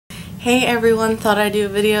Hey everyone, thought I'd do a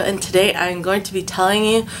video, and today I'm going to be telling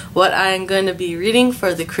you what I'm going to be reading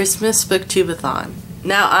for the Christmas BookTubeAthon.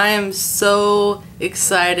 Now I am so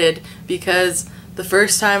excited because the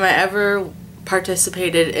first time I ever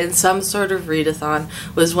participated in some sort of readathon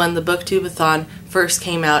was when the BookTubeAthon first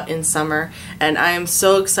came out in summer, and I am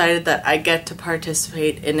so excited that I get to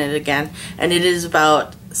participate in it again. And it is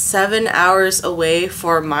about 7 hours away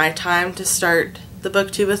for my time to start the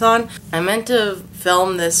BookTubeAthon. I meant to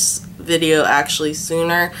film this video actually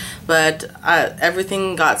sooner, but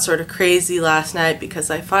everything got sort of crazy last night because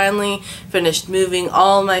I finally finished moving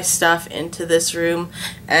all my stuff into this room,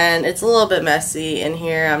 and it's a little bit messy in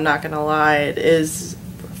here, I'm not gonna lie. It is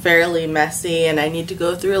fairly messy and I need to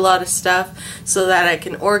go through a lot of stuff so that I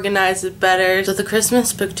can organize it better. So the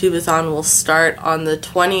Christmas BookTubeAthon will start on the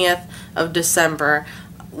 20th of December.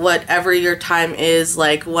 Whatever your time is,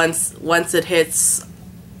 like once it hits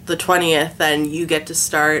the 20th, then you get to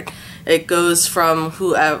start. It goes from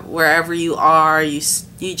wherever you are, you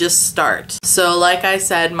just start. So like I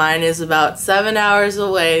said, mine is about 7 hours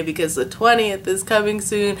away because the 20th is coming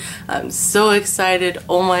soon. I'm so excited.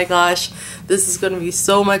 Oh my gosh, this is going to be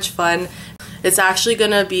so much fun. It's actually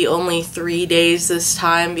going to be only 3 days this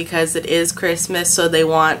time because it is Christmas, so they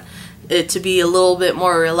want it to be a little bit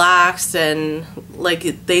more relaxed, and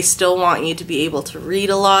like they still want you to be able to read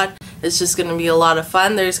a lot. It's just going to be a lot of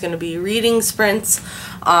fun. There's going to be reading sprints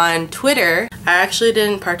on Twitter. I actually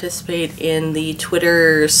didn't participate in the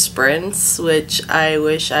Twitter sprints, which I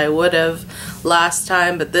wish I would have last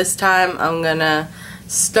time, but this time I'm gonna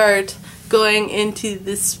start going into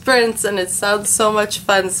the sprints, and it sounds so much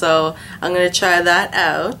fun, so I'm gonna try that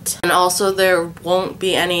out. And also there won't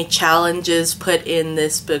be any challenges put in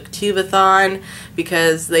this BookTubeAthon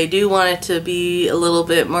because they do want it to be a little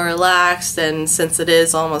bit more relaxed, and since it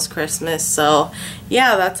is almost Christmas, so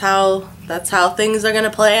yeah, that's how things are gonna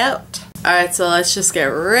play out. Alright, so let's just get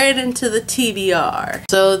right into the TBR.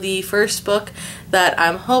 So the first book that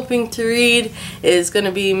I'm hoping to read is going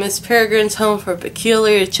to be Miss Peregrine's Home for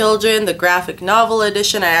Peculiar Children, the graphic novel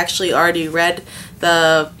edition. I actually already read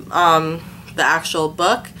the actual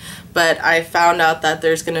book, but I found out that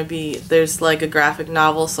there's like a graphic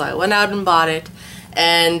novel, so I went out and bought it.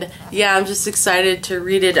 And yeah, I'm just excited to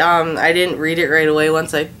read it. I didn't read it right away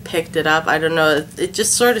once I picked it up. I don't know, it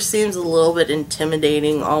just sort of seems a little bit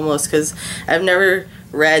intimidating almost because I've never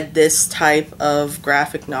read this type of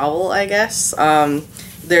graphic novel, I guess.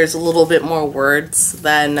 There's a little bit more words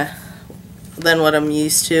than what I'm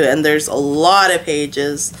used to, and there's a lot of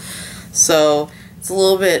pages, so it's a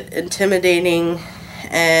little bit intimidating,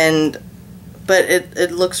 but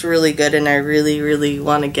it looks really good, and I really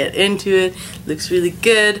want to get into it. It looks really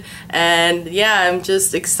good, and yeah, I'm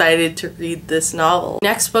just excited to read this novel.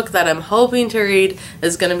 Next book that I'm hoping to read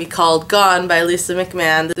is going to be called Gone by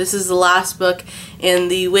McMann. This is the last book in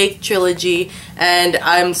the Wake trilogy, and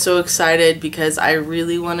I'm so excited because I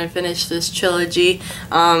really want to finish this trilogy.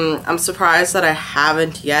 I'm surprised that I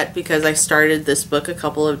haven't yet because I started this book a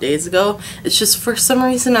couple of days ago. It's just for some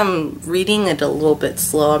reason I'm reading it a little bit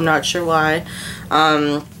slow. I'm not sure why.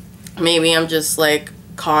 Maybe I'm just like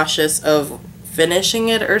cautious of finishing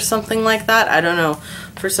it or something like that. I don't know.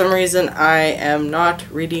 For some reason I am not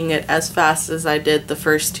reading it as fast as I did the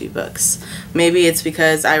first two books. Maybe it's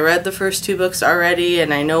because I read the first two books already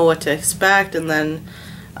and I know what to expect, and then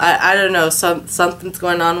I don't know, something's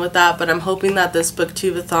going on with that, but I'm hoping that this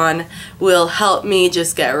BookTubeAthon will help me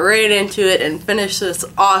just get right into it and finish this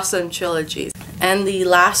awesome trilogy. And the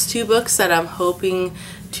last two books that I'm hoping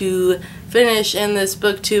to finish in this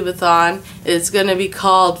BookTubeAthon is going to be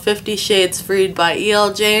called 50 Shades Freed by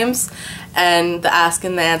E.L. James and The Ask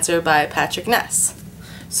and the Answer by Patrick Ness.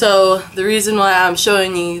 So the reason why I'm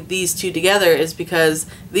showing you these two together is because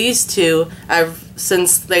these two,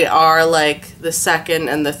 since they are like the second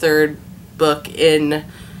and the third book in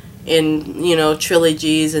you know,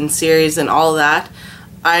 trilogies and series and all that,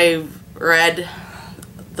 I read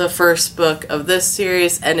the first book of this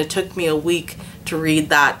series and it took me a week to read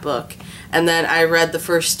that book. And then I read the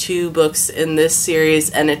first two books in this series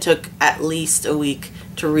and it took at least a week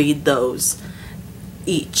to read those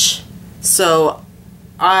each. So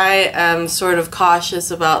I am sort of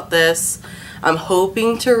cautious about this. I'm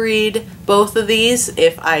hoping to read both of these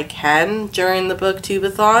if I can during the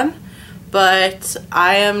BookTubeAthon, but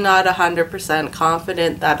I am not 100%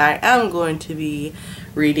 confident that I am going to be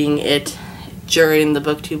reading it during the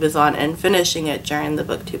BookTubeAthon and finishing it during the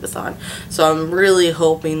BookTubeAthon. So I'm really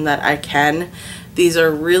hoping that I can. These are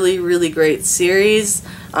really great series.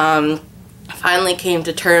 Finally came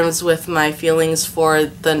to terms with my feelings for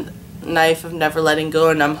the Knife of Never Letting Go,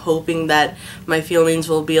 and I'm hoping that my feelings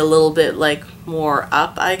will be a little bit like more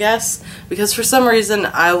up, I guess, because for some reason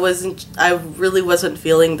I really wasn't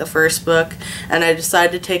feeling the first book, and I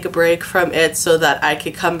decided to take a break from it so that I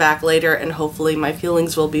could come back later and hopefully my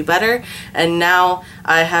feelings will be better. And now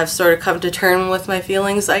I have sort of come to terms with my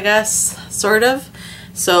feelings, I guess, sort of.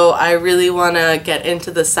 So I really want to get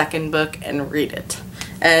into the second book and read it.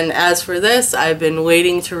 And as for this, I've been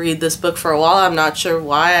waiting to read this book for a while. I'm not sure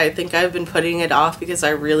why. I think I've been putting it off because I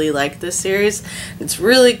really like this series. It's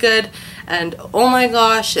really good, and oh my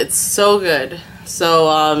gosh, it's so good.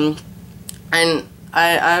 So and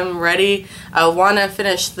I'm ready. I want to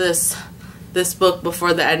finish this book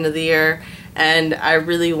before the end of the year, and I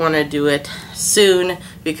really want to do it soon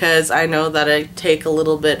because I know that I take a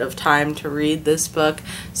little bit of time to read this book.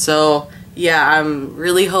 So yeah, I'm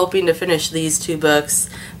really hoping to finish these two books.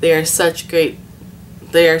 They are such great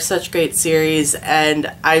series,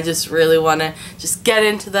 and I just really want to just get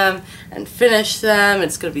into them and finish them.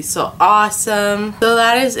 It's going to be so awesome. So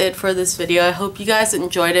that is it for this video. I hope you guys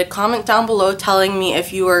enjoyed it. Comment down below telling me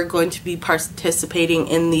if you are going to be participating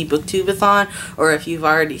in the BookTubeAthon, or if you've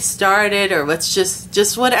already started, or what's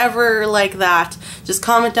just whatever like that. Just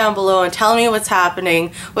comment down below and tell me what's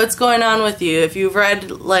happening, what's going on with you, if you've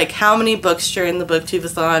read like how many books during the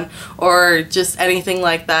BookTubeAthon, or just anything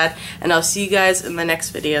like that. And I'll see you guys in the next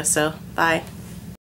video. So bye.